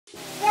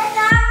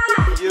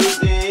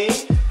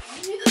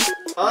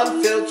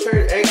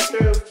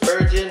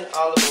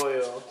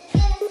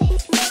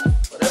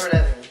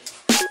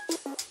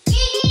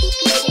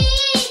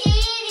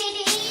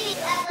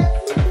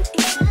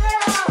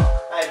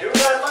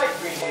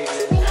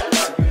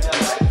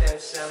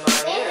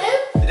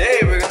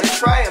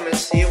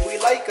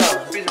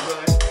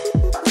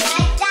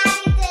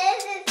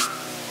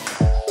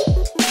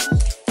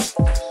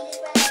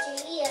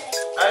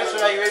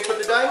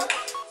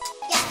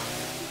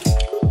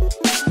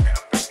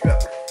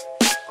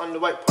on the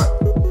white part.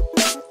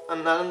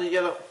 I'm not on the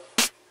yellow.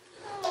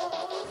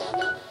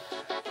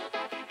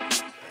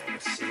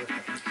 Let's see what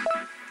happens.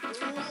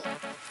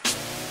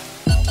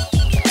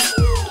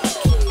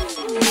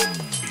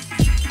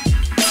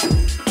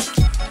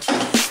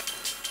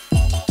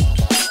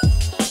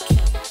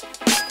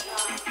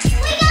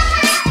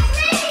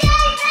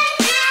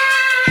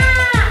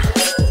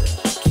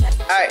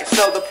 Alright,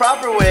 so the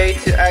proper way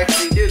to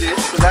actually do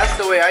this, so that's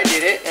the way I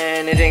did it,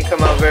 and it didn't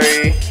come out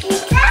very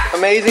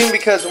amazing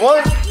because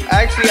one,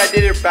 actually I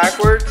did it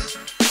backwards.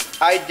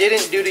 I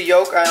didn't do the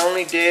yolk, I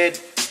only did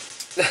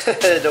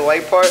the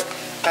white part,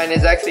 and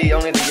it's actually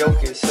only the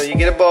yolk is. So you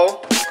get a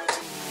bowl,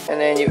 and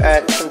then you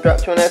add some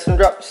drops, you want to add some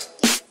drops,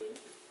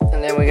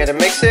 and then we gotta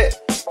mix it,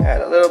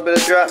 add a little bit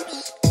of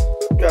drops,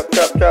 drop,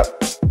 drop, drop.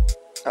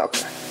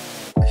 Okay,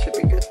 that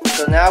should be good.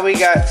 So now we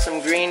got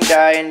some green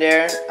dye in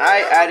there.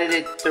 I added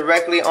it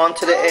directly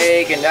onto the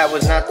egg, and that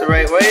was not the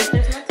right way.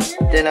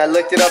 Then I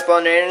looked it up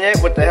on the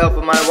internet with the help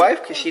of my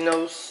wife, because she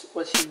knows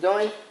what she's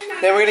doing.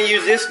 Then we're gonna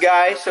use this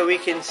guy so we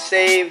can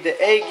save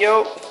the egg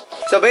yolk.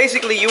 So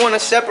basically you wanna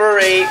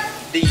separate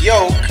the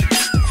yolk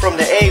from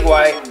the egg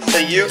white so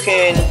you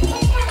can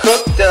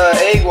cook the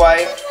egg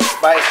white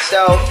by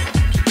itself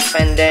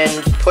and then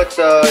put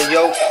the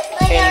yolk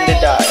in the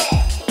dye.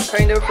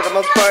 Kind of, for the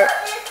most part.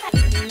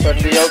 Put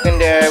the yolk in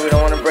there, we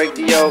don't wanna break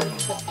the yolk.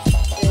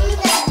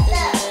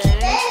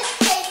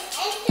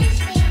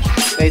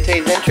 They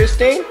taste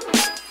interesting.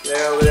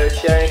 They're over there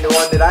sharing the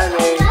one that I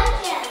made.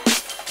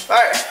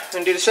 Alright, I'm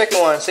gonna do the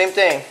second one, same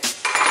thing.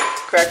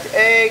 Crack the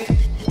egg.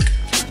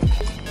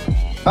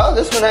 Oh,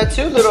 this one had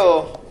two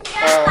little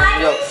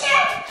yolks.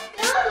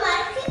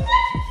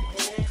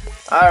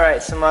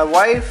 Alright, so my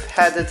wife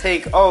had to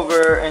take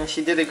over and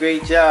she did a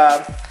great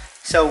job.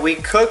 So we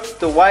cooked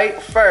the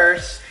white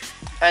first,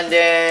 and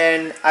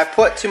then I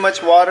put too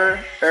much water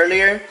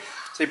earlier.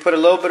 So you put a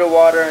little bit of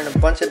water and a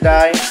bunch of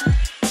dye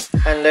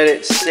and let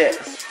it sit.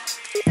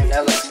 And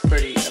that looks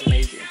pretty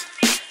amazing.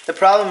 The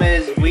problem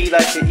is we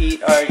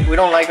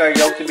don't like our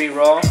yolk to be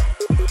raw,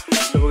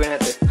 so we're gonna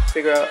have to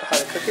figure out how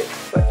to cook it.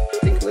 But I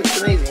think it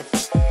looks amazing.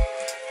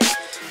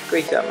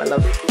 Great job, I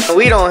love it. And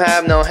we don't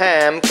have no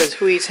ham because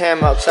who eats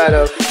ham outside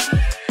of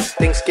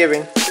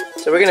Thanksgiving?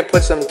 So we're gonna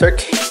put some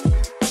turkey,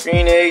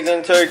 green eggs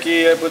and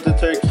turkey. I put the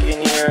turkey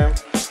in here.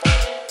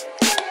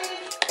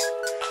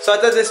 So I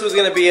thought this was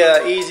gonna be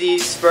an easy,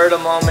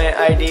 spur-of-the-moment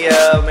idea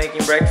of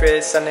making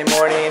breakfast Sunday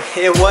morning.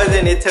 It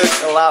wasn't. It took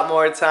a lot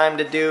more time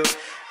to do.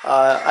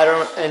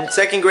 In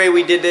second grade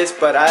we did this,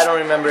 but I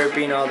don't remember it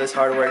being all this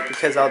hard work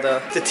because all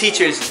the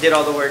teachers did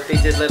all the work. They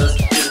just let us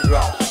do the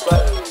drops.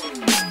 But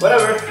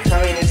whatever.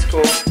 I mean, it's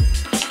cool.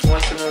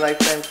 Once in a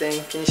lifetime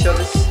thing. Can you show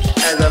this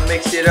as I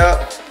mix it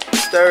up?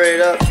 Stir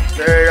it up,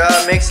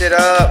 mix it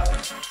up.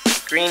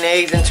 Green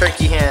eggs and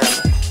turkey ham.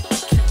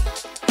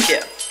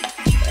 Yeah.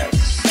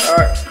 Let's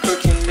start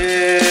cooking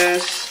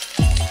this.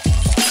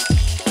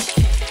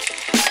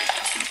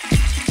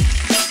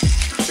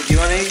 Put you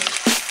on eggs?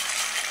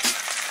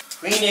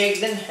 Green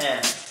Eggs and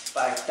Ham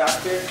by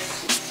Dr.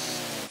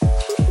 Seuss.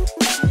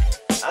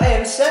 I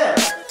am Sam.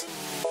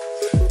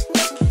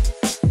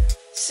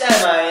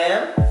 Sam I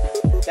am.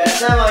 That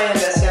Sam I am,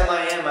 that Sam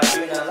I am. I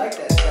do not like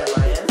that Sam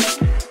I am.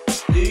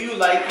 Do you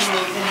like green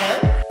eggs and ham?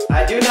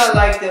 I do not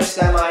like them,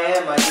 Sam I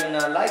am. I do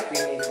not like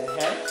green eggs and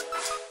ham.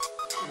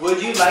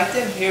 Would you like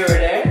them here or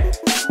there?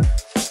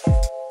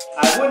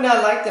 I would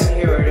not like them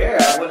here or there.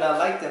 I would not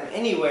like them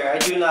anywhere. I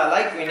do not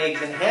like green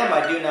eggs and ham.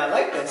 I do not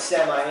like them,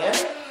 Sam I am.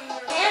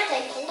 Ham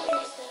tastes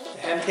interesting.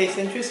 Ham tastes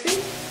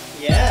interesting?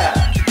 Yeah.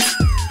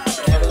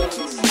 Can I have a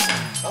little piece?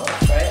 Oh,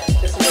 try it.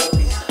 Just a little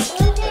piece.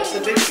 That's a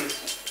big piece.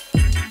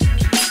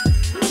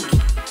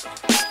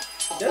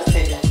 It does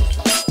taste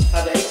interesting.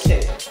 How the eggs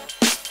taste?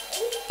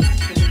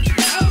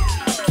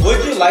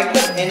 Would you like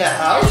them in a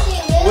house?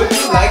 Would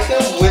you like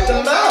them with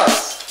a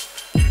mouse?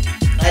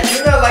 I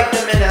do not like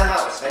them in a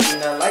house. I do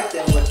not like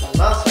them with a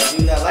mouse. I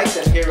do not like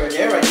them here or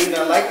there. I do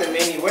not like them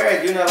anywhere.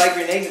 I do not like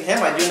green eggs and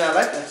ham. I do not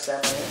like them,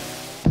 Sam.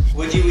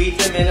 Would you eat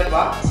them in a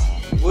box?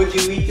 Would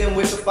you eat them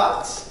with a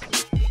fox?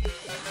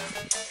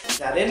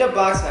 Not in the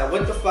box, not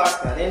with the fox,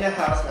 not in the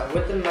house, not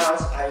with the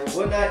mouse. I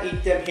would not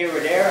eat them here or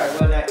there. I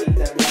will not eat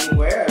them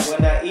anywhere. I will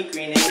not eat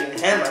green eggs and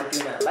ham. I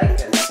do not like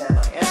them, Sam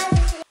I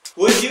am.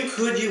 Would you,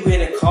 could you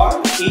in a car?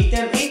 Eat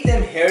them,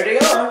 here they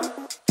are.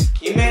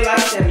 You may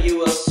like them, you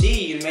will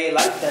see. You may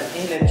like them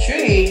in a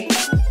tree.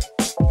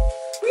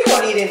 We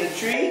don't eat in a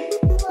tree.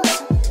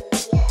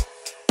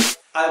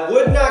 I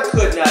would not,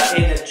 could not,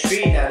 in a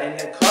tree, not in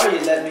the car, you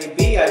let me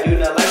be. I do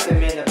not like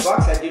them in the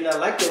box, I do not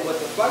like them with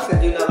the fox,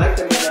 I do not like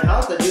them in the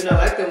house, I do not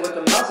like them with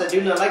the mouse, I do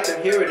not like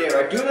them here or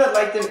there, I do not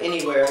like them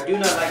anywhere, I do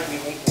not like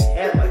green eggs and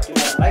ham, I do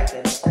not like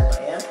them, Sam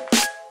I am.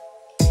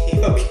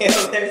 You okay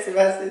over there,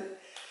 Sebastian?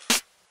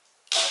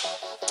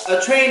 A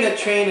train, a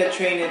train, a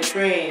train, a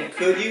train.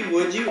 Could you,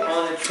 would you,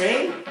 on a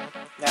train?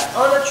 Not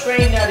on a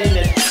train, not in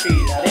a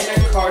tree, not in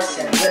a car,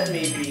 Sam, let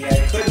me be.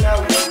 I could not,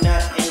 would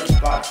not, in a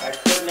box, I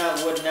could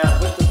not, would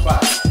not, with the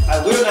fox. I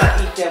will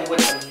not eat them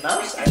with the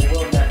mouse, I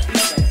will not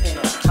eat them in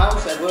a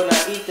house, I will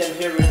not eat them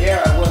here or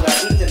there, I will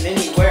not eat them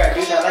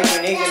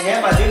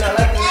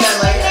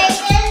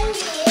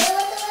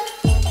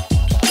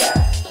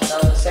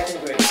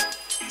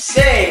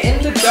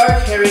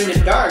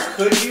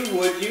could you,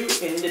 would you,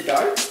 in the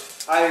dark?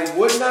 I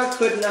would not,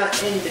 could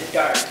not, in the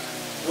dark.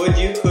 Would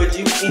you, could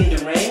you, in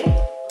the rain?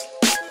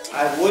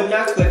 I would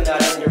not, could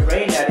not, in the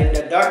rain, not in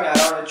the dark, not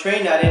on the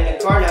train, not in the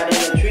car, not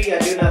in the tree. I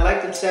do not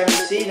like them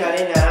 7C, not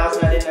in the house,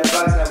 not in the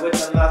box, not with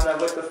the mouse, not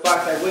with the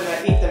fox. I would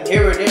not eat them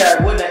here or there,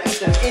 I would not eat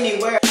them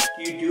anywhere.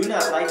 You do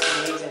not like the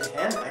eggs and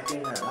ham? I do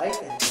not like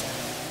them.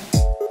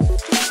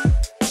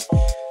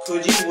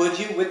 Could you, would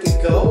you, with the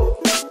goat?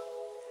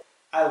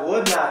 I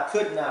would not,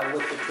 could not,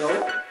 with the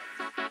goat.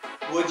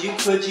 Would you,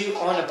 could you,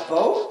 on a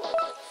boat?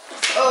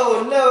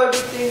 Oh no,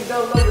 everything's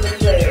all over the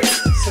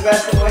place.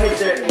 Sebastian, why is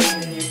there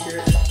eggs in your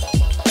shirt?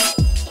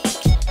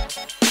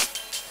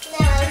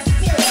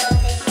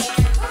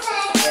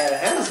 Yeah, the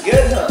ham is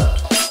good, huh?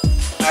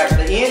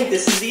 Alright, the end,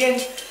 this is the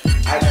end.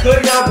 I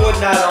could not, would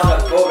not on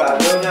a boat. I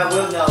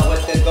will not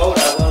with the goat.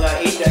 I will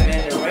not eat them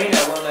in the rain.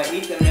 I will not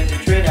eat them in the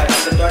tree. Not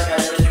in the dark, not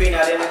in the tree,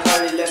 not in the car.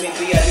 They let me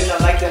be. I do not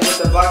like them with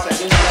the box. I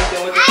do not like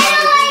them with the box. I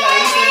do not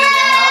eat them in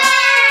the house.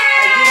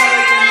 I do not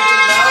like them with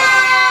the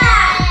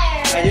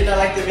mouse. I do not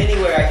like them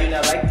anywhere. I do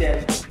not like them.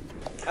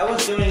 I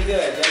was doing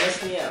good. That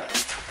messed me up.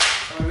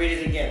 I'm gonna read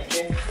it again,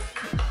 okay?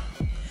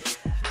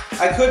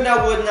 I could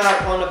not, would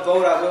not on a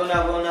boat. I will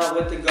not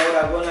with the goat.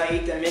 I will not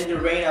eat them in the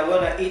rain. I will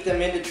not eat them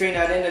in the tree.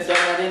 Not in the dark,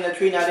 not in the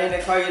tree, not in the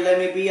car. You let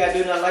me be. I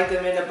do not like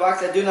them in the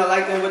box. I do not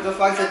like them with the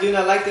fox. I do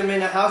not like them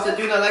in the house. I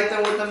do not like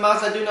them with the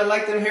mouse. I do not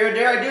like them here or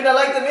there. I do not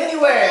like them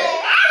anywhere.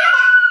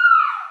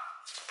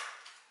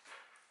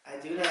 I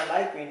do not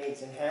like green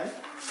eggs and ham.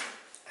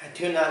 I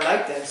do not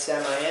like them,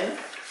 Sam I am.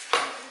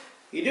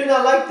 You do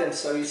not like them,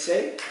 so you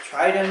say.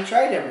 Try them,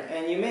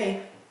 and you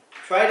may.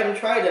 Try them,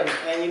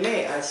 and you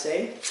may, I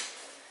say.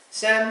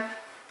 Sam,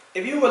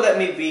 if you will let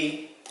me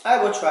be, I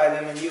will try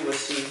them and you will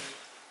see.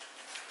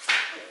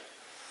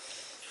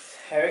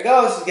 Here it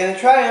goes, he's gonna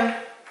try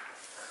them.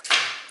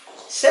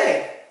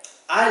 Say,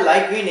 I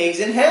like green eggs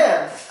and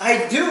ham.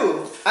 I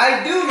do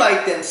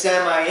like them,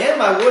 Sam I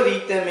am. I will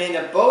eat them in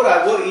a boat.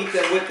 I will eat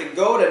them with the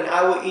goat, and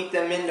I will eat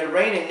them in the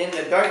rain and in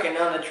the dark and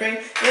on the train,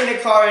 in the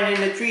car and in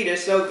the tree. They're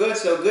so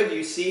good,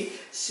 you see.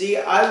 See,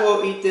 I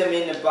will eat them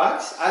in the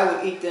box. I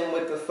will eat them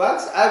with the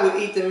fox. I will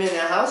eat them in the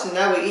house, and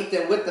I will eat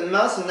them with the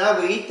mouse, and I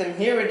will eat them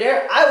here and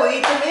there. I will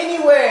eat them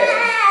anywhere.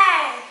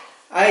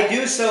 I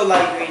do so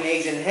like green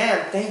eggs and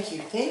ham. Thank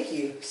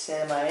you,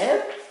 Sam I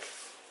am.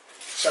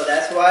 So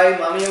that's why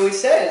Mommy always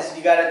says,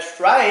 you gotta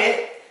try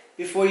it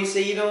before you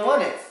say you don't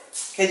want it.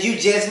 Because you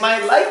just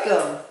might like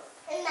them.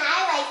 And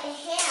I like the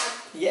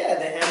ham. Yeah,